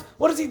responsibility.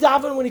 What does he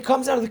daven when he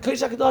comes out of the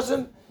Kodesh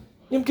HaKadoshim?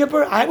 Yom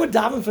Kippur? I would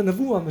daven for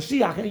Nevuah,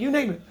 Mashiach, you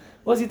name it.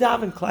 What does he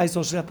daven? Klal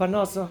Yisrael Shel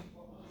Parnasa.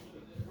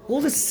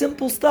 All this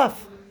simple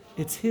stuff.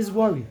 It's his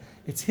worry.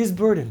 It's his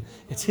burden.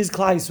 It's his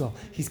Klal Yisrael.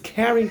 He's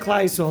carrying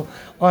Klal Yisrael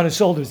on his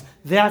shoulders.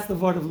 That's the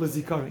word of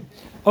Lezikaron.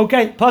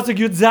 Okay, Pasuk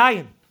Yud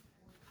Zayin.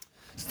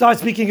 Start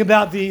speaking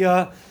about the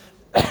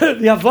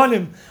the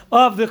avonim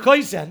of the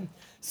Choshen.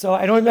 So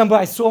I don't remember,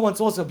 I saw once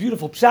also a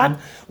beautiful pshat.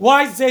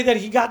 Why say that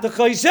he got the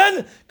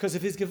Choshen? Because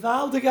of his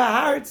gewaltige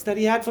hearts that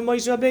he had from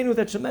Moshe Rabbeinu,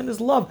 that tremendous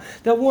love,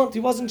 that warmth. He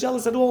wasn't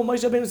jealous at all.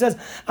 Moshe Rabbeinu says,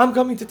 I'm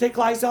coming to take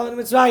Klal Yisrael in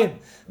Mitzrayim.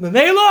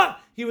 Memela,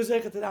 he was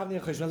able to daven the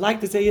Choshen. I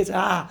like to say it's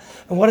and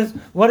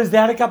what is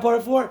that a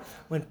kapara for?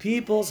 When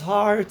people's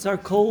hearts are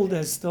cold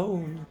as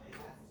stone.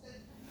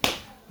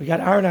 We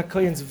got Aaron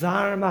HaKohen's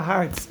varma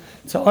hearts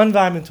to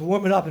unvarm and to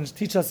warm it up and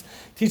teach us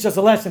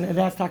a lesson, and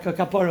that's taka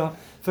kapara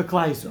for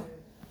Klal Yisrael.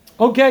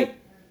 Okay.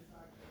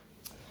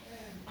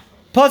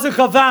 Pasuk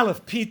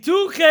Chavalef.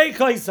 Pituchei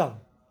Chaisam.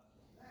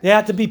 They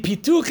had to be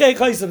Pituchei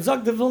Chaisam.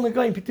 Zog the Vilna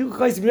Goyim. Pituchei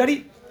Chaisam. You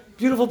ready?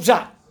 Beautiful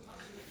pshat.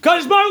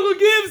 Kadosh Baruch Hu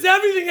gives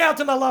everything out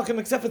to Malachim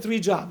except for 3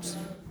 jobs.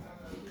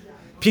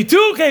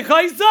 Pituchei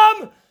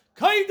Chaisam.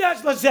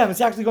 Kodesh Lashem.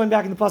 It's actually going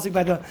back in the pasuk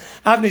by the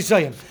Avnei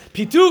Shoyam.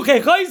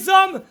 Pituchei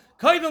Chaisam.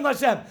 Kodesh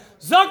Lashem.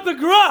 Zog the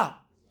Gra.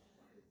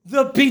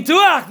 The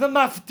Pituach, the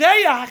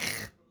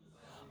Mafteach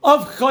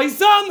of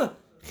Chaisam.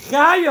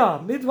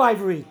 Chaya,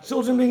 midwifery,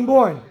 children being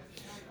born.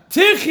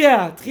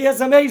 Tichya, Tchias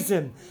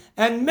HaMesim,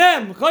 and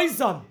Mem,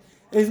 Chaisam,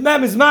 is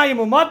Mem is Mayim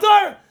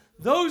Umatar.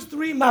 Those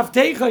 3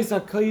 Mafteichos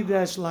are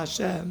Kodesh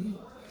Lashem.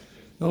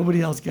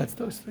 Nobody else gets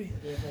those 3.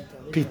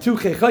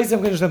 Pituche, Chaisam,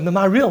 Kodesh Lashem. The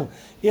Maril,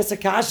 he has a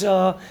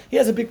kasha, he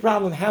has a big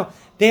problem. How?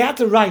 They had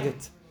to write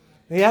it.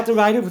 They had to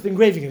write it with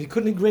engraving. He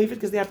couldn't engrave it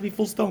because they had to be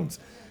full stones.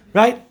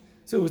 Right?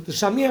 So it was the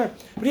Shamir.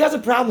 But he has a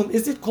problem.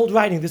 Is it called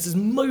writing? This is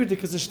murder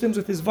because it stems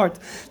with his vart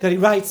that he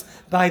writes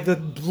by the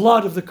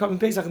blood of the Korban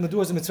Pesach in the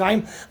doors of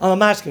Mitzrayim al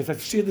Mashkef.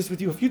 I've shared this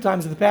with you a few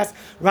times in the past,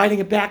 writing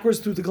it backwards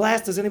through the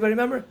glass. Does anybody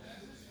remember?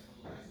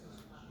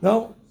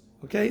 No?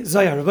 Okay.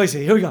 Zohar, Rabbi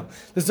say, here we go.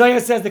 The Zohar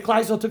says the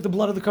Klal Yisrael took the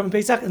blood of the Korban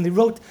Pesach and they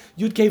wrote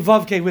Yud Kei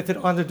Vav Kei with it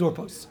on the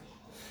doorposts.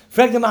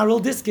 Freg the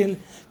Maril Diskin,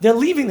 they're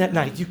leaving that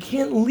night. You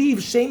can't leave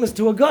Shemus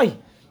to a guy.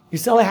 You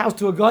sell a house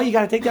to a guy, you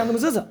got to take down the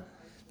mezuzah.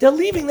 They're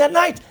leaving that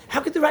night. How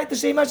could they write the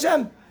Shem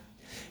Hashem?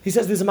 He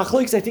says there's a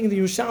machlokes, I think in the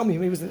Yerushalmi,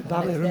 maybe it was the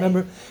Babel, I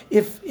remember,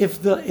 if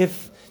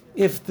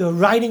the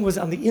writing was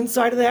on the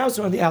inside of the house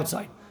or on the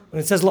outside.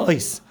 When it says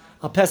La'is,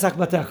 Al Pesach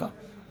Batecha.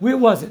 Where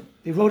was it?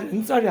 They wrote it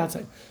inside or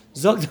outside.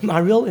 Zog the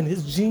Maril in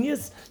his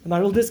genius, the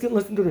Maril Diskin,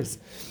 listen to this.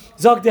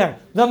 Zog there,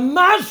 the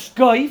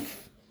mashkoif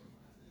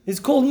is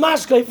called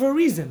mashkoif for a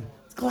reason.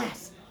 It's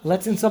glass. It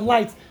lets in some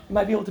light. You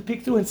might be able to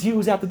peek through and see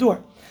who's out the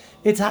door.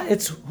 It's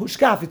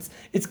hushkaf,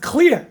 it's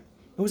clear.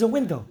 It was a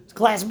window. It's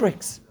glass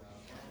bricks.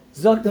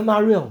 Zog the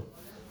Maril.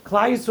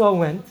 Klal Yisrael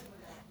went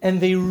and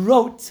they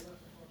wrote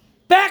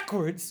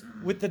backwards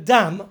with the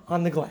dam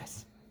on the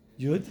glass.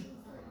 Yud,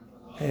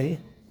 Hey,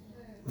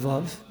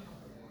 Vav,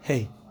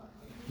 Hey.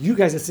 You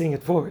guys are seeing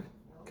it forward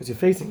because you're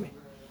facing me.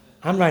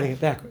 I'm writing it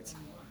backwards.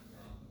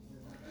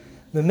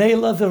 The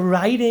Mela, the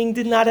writing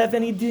did not have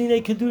any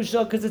Dinei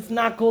Kedusha because it's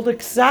not called a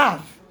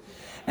Ksav.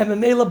 And the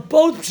Mela,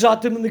 both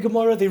Pshatim in the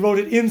Gemara, they wrote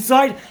it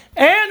inside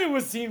and it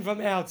was seen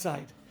from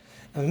outside.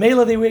 And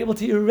Mela, they were able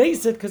to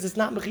erase it because it's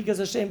not Mechikas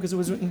Hashem because it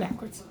was written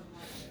backwards.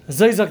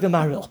 Zoizak the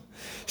Maril.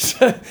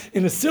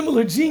 In a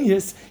similar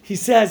genius, he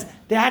says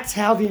that's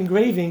how the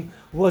engraving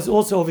was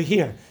also over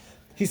here.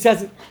 He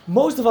says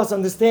most of us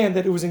understand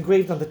that it was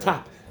engraved on the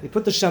top. They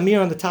put the shamir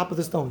on the top of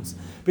the stones.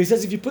 But he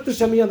says if you put the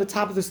shamir on the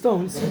top of the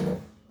stones,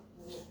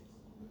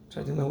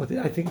 try to remember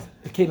I think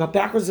it came out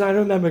backwards. I don't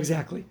remember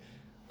exactly.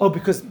 Oh,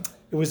 because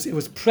it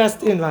was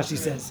pressed in. Rashi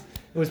says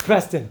it was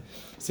pressed in.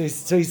 So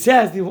he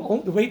says the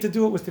way to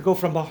do it was to go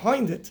from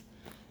behind it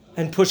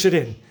and push it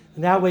in.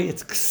 And that way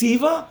it's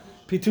ksiva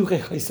pituche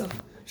chaisam.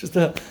 Just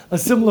a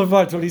similar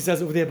word to what he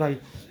says over there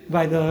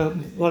by the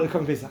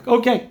Korban Pesach.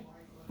 Okay.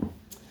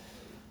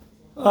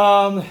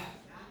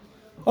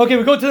 Okay,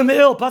 we go to the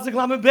Me'il, Pasuk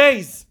Lamed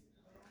Beis.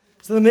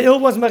 So the Me'il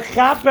was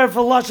mechaper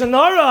for Lashon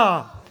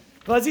Hara.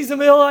 Vazis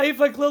Me'il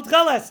ha'ifak lil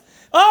tcheles.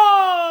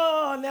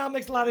 Oh, now it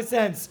makes a lot of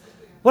sense.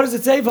 What does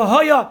it say?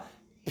 V'hoya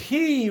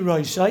pi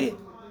roishai.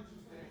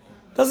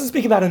 Doesn't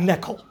speak about a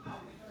neckle.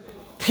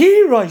 Pi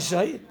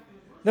roishai,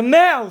 the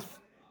mouth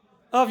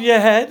of your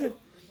head.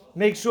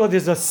 Make sure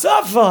there's a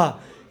safa.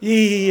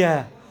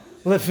 Yeah.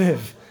 lefiv.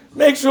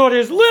 Make sure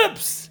there's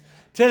lips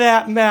to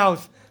that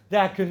mouth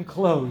that can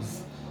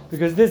close.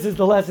 Because this is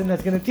the lesson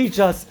that's going to teach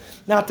us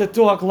not to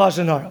talk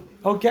Lashon Hara.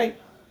 Okay?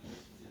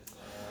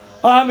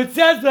 It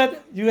says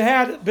that you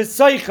had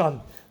B'Seicham.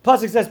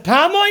 Pasuk says,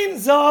 Pamoin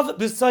Zav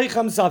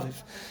B'Seicham Zaviv.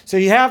 So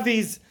you have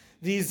these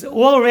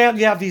all around,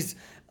 you have these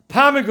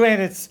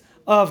pomegranates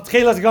of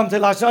Tchelas Gam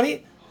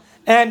Telashani,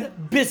 and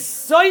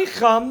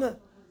B'Seicham,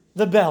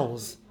 the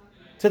bells.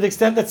 To the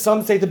extent that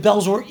some say the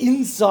bells were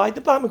inside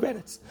the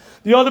pomegranates.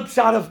 The other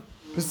shot of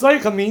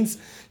B'Seicham means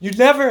you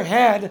never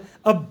had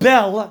a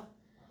bell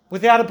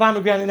without a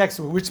pomegranate next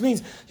to it, which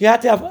means you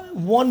had to have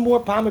one more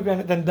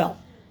pomegranate than bell.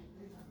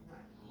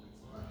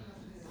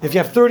 If you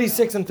have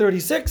 36 and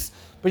 36,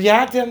 but you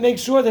had to make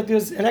sure that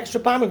there's an extra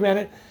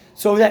pomegranate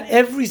so that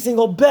every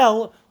single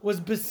bell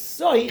was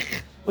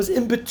besoich, was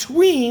in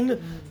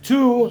between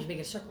two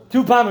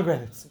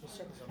pomegranates.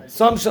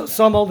 Some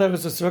hold that it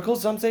was a circle,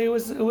 some say it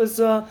was what's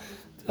it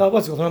called?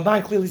 The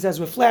Ramban clearly says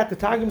it was flat, the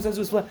Targum says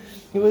it was flat.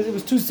 It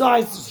was two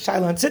sides,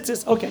 Shaila and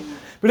Tzitzis, okay.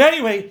 But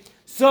anyway,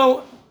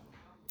 so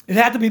it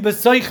had to be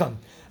besoicham.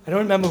 I don't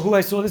remember who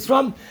I saw this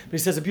from, but he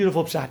says a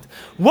beautiful pshat.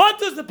 What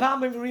does the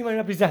palm oil Rimain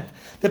represent?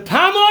 The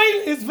palm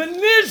oil is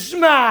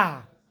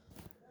v'nishma.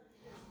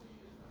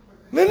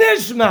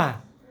 V'nishma.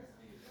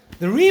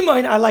 The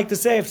Rimain, I like to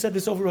say, I've said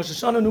this over Rosh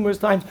Hashanah numerous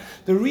times,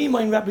 the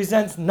Rimain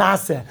represents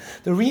naseh.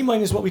 The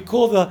Rimain is what we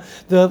call the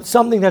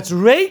something that's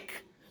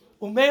rake,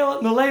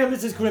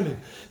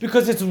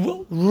 because it's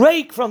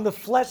rake from the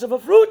flesh of a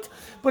fruit,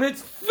 but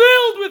it's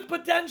filled with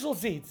potential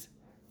seeds.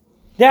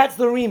 That's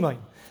the Rimain.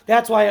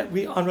 That's why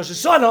we on Rosh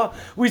Hashanah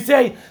we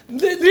say do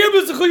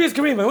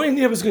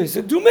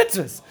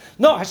mitzvahs.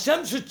 No,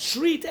 Hashem should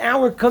treat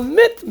our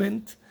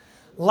commitment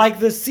like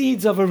the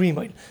seeds of a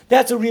rimain.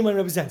 That's what rimain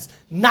represents.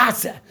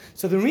 Nasa.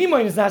 So the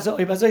rimain is nasa.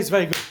 It's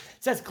very good.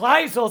 It says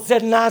Klai Yisrael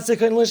said nasa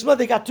and lishma.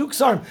 They got two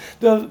ksarim.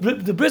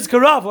 The Bris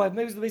Karav,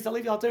 maybe it's the Beis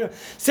Halevi Alter,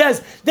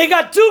 says they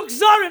got two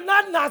ksarim,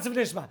 not nasa and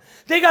lishma.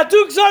 They got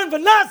two ksarim for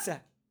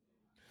nasa.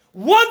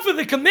 One for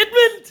the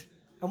commitment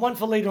and one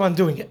for later on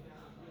doing it.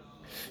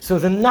 So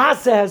the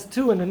Nasa has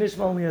two and the Nishma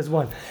only has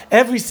one.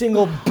 Every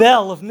single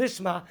bell of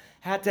Nishma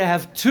had to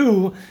have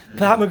two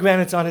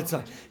pomegranates on its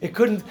side. You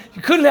couldn't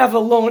have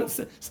a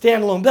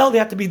standalone bell, they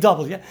had to be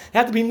double. Yeah? It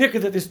had to be nicker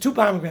that there's two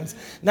pomegranates,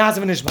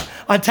 Nasa and Nishma.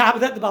 On top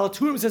of that, the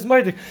Balaturim says,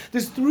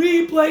 there's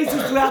three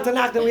places throughout the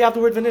Tanakh that we have the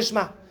word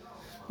V'nishma.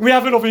 We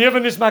have it over here,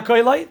 V'nishma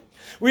Koilai.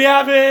 We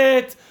have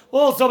it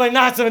also by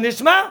Nasa and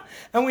Nishma.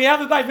 And we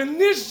have it by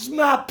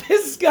V'nishma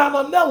Piskam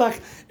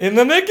HaMelech in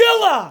the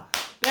Megillah.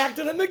 Back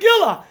to the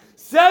Megillah.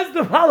 Says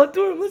the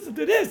Balaturim, listen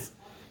to this.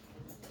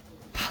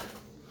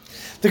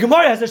 The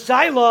Gemara has a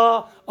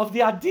shaila of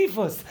the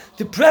adifos,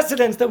 the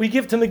precedence that we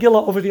give to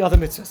Megillah over the other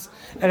mitzvahs.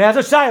 And it has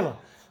a shaila.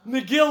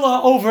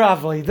 Megillah over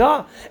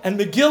Avodah and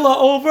Megillah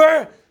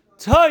over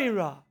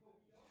Torah.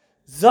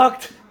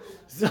 Zakt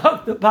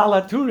the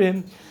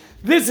Balaturim,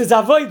 this is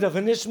Avodah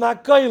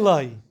v'nishma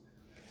koilai.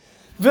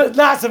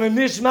 V'nasa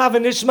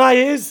v'nishma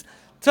is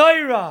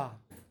Torah.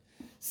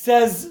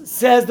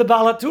 Says the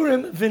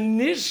Balaturim,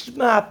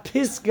 v'nishma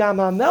piskam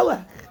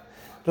HaMelech,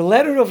 the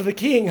letter of the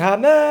king,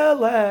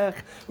 HaMelech,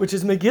 which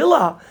is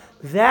Megillah,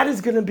 that is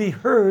going to be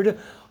heard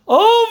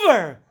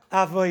over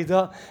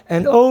Avodah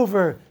and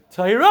over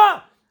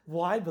Torah.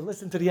 Why? But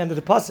listen to the end of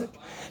the pasuk.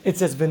 It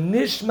says,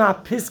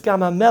 v'nishma piskam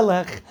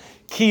HaMelech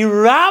ki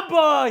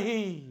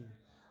rabbahi.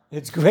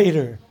 It's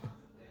greater.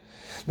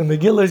 The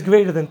Megillah is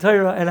greater than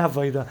Torah and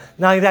Avodah.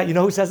 Not only that, you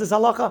know who says this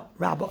halacha?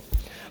 Rabbah.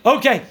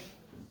 Okay.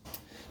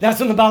 That's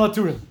from the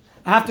Balaturim.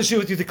 I have to share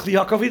with you the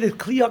Kliyaka. The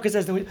Kliyaka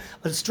says a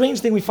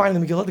strange thing we find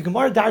in the Megillah. The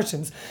Gemara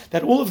darshans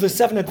that all of the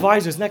 7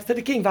 advisors next to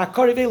the king,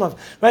 V'akari Velav,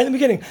 right in the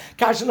beginning,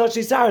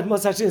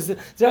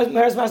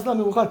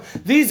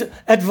 these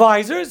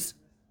advisors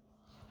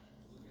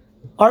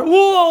are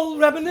all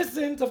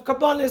reminiscent of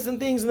Kabbanis and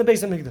things in the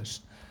Beis HaMikdash.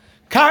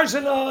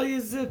 Karshana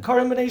is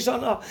Karim B'nai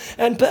Shana,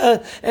 and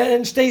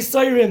Shtei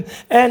Seirim,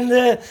 and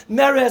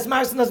Meres,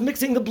 Marsanas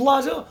mixing the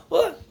blood.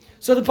 What?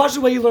 So the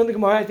partial way you learn the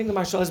Gemara, I think the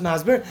Marshal is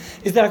Masber,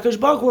 is that HaKadosh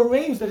Baruch Hu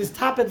arranged that his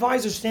top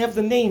advisors should have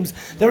the names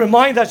that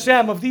remind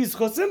Hashem of these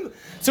chosim,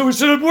 so it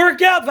should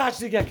work out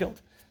Vashti get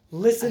killed.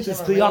 Listen to this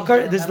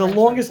Kliyakar. This is the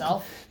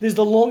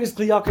longest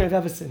Kliyakar I've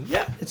ever seen.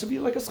 Yeah, it should be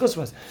like a schus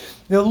was.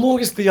 The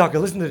longest Kliyakar.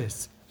 Listen to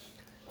this.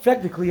 In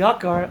fact, the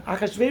Kliyakar,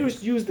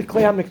 Achashverosh used the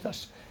Klei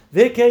HaMikdash.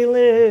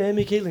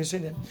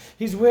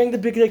 He's wearing the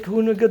big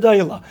Kahuna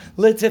Gadayla,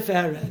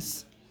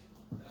 Letiferes.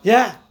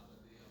 Yeah.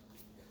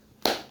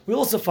 We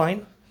also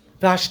find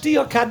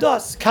Vashtiya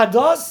Kados.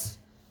 Kados,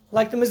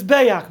 like the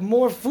Mizbeach,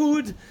 more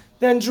food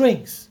than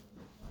drinks.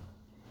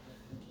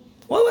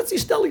 Well, what's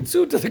Yishtali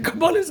Tzu to the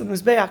Kabbalas and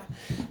Mizbeach?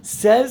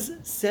 Says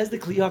the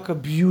Kliyaka,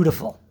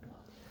 beautiful.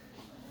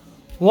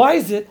 Why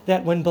is it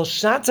that when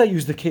Belshazzar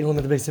used the Kelim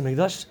of the Beis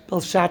HaMikdash,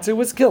 Belshazzar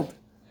was killed?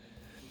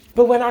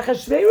 But when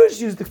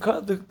Achashverosh used the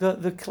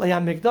Klei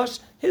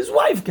HaMikdash, his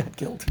wife got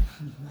killed.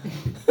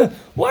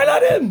 Why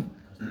not him?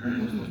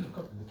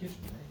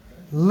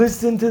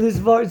 Listen to this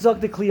Varzak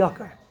the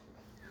Kliyakar.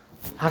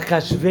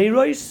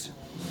 Achashverosh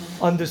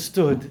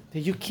understood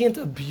that you can't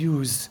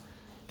abuse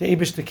the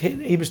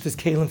Eibishter's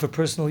Kalim for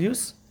personal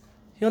use.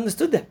 He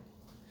understood that.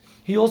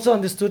 He also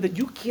understood that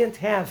you can't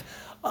have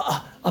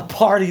a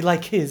party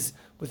like his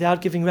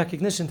without giving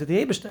recognition to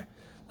the Eibishter.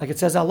 Like it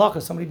says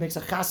halacha, somebody makes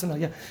a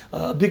chasana,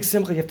 a big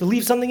simcha, you have to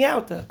leave something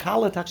out. A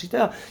kala,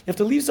 tachshita, you have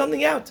to leave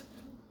something out.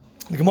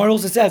 The Gemara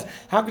also says,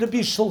 how could it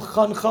be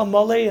Shulchan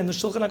Chamalei and the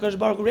Shulchan HaKadosh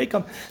Baruch Hu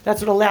Reikam?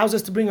 That's what allows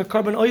us to bring a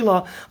carbon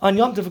oila on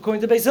Yom Tov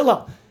according to Beis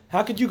Hillel.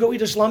 How could you go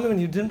eat a shlamim when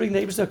you didn't bring the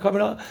Eibishter a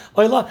carbon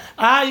oila?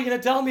 You're going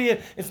to tell me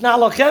it's not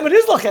lachem, it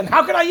is lachem.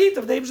 How can I eat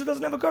if the Eibishter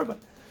doesn't have a carbon?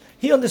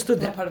 He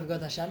understood that. Part of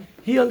God Hashem.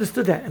 He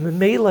understood that. And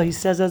Mela, he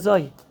says,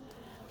 Azoi,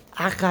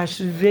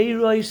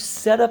 Achashverosh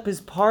set up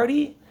his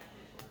party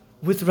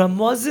with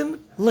Ramazim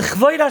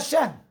l'chvoid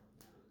Hashem.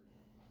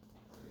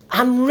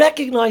 I'm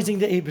recognizing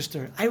the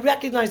Eibishter. I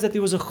recognize that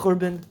there was a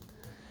churban,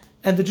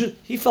 and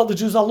he felt the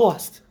Jews are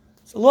lost.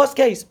 It's a lost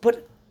case,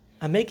 but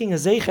I'm making a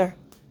zeicher.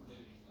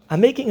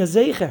 I'm making a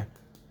zeicher.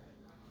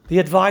 The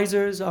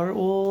advisors are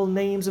all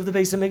names of the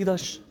Beis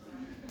HaMikdash.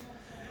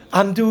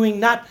 I'm doing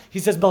not, he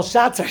says,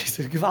 Belshazzar, he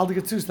said,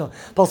 Gewaldige Zustel.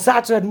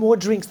 Belshazzar had more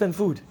drinks than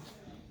food.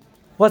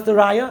 What's the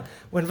raya?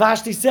 When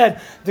Vashti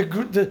said,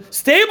 the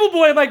stable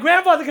boy of my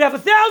grandfather could have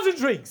 1,000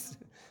 drinks.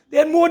 They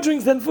had more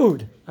drinks than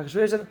food.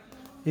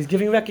 He's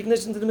giving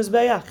recognition to the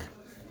Mizbeach.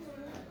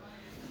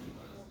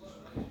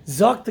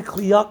 Zok the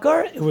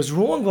Kliyakar, it was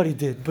wrong what he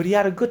did, but he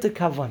had a good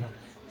kavana.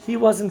 He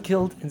wasn't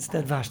killed,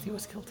 instead Vashti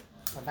was killed.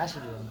 What Vashti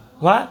doing?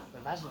 What?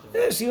 What Vashti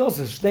doing? Yeah, she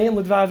also, staying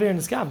with Vaver in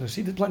the Skavna.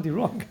 She did plenty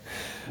wrong.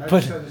 Maybe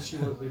But said that she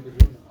was big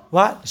Laguna.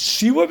 what?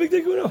 She wore big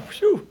diguno?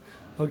 Phew.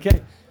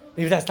 Okay.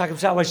 Maybe that's talking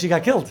about why she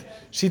got killed.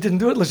 She didn't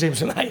do it l'shem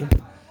shemayim.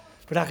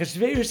 But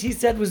Achashverosh, he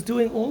said, was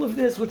doing all of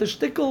this with a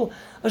shtickle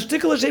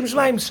l'shem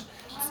shemayim,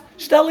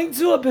 stelling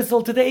zu a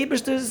bissel to the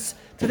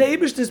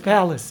Eibishter's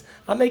palace.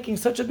 I'm making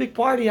such a big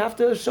party. I have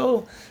to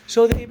show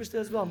the Eibishter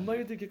as well.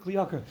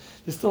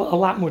 There's still a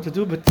lot more to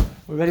do, but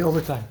we're ready all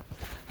the time.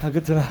 Have a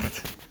good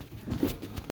tonight.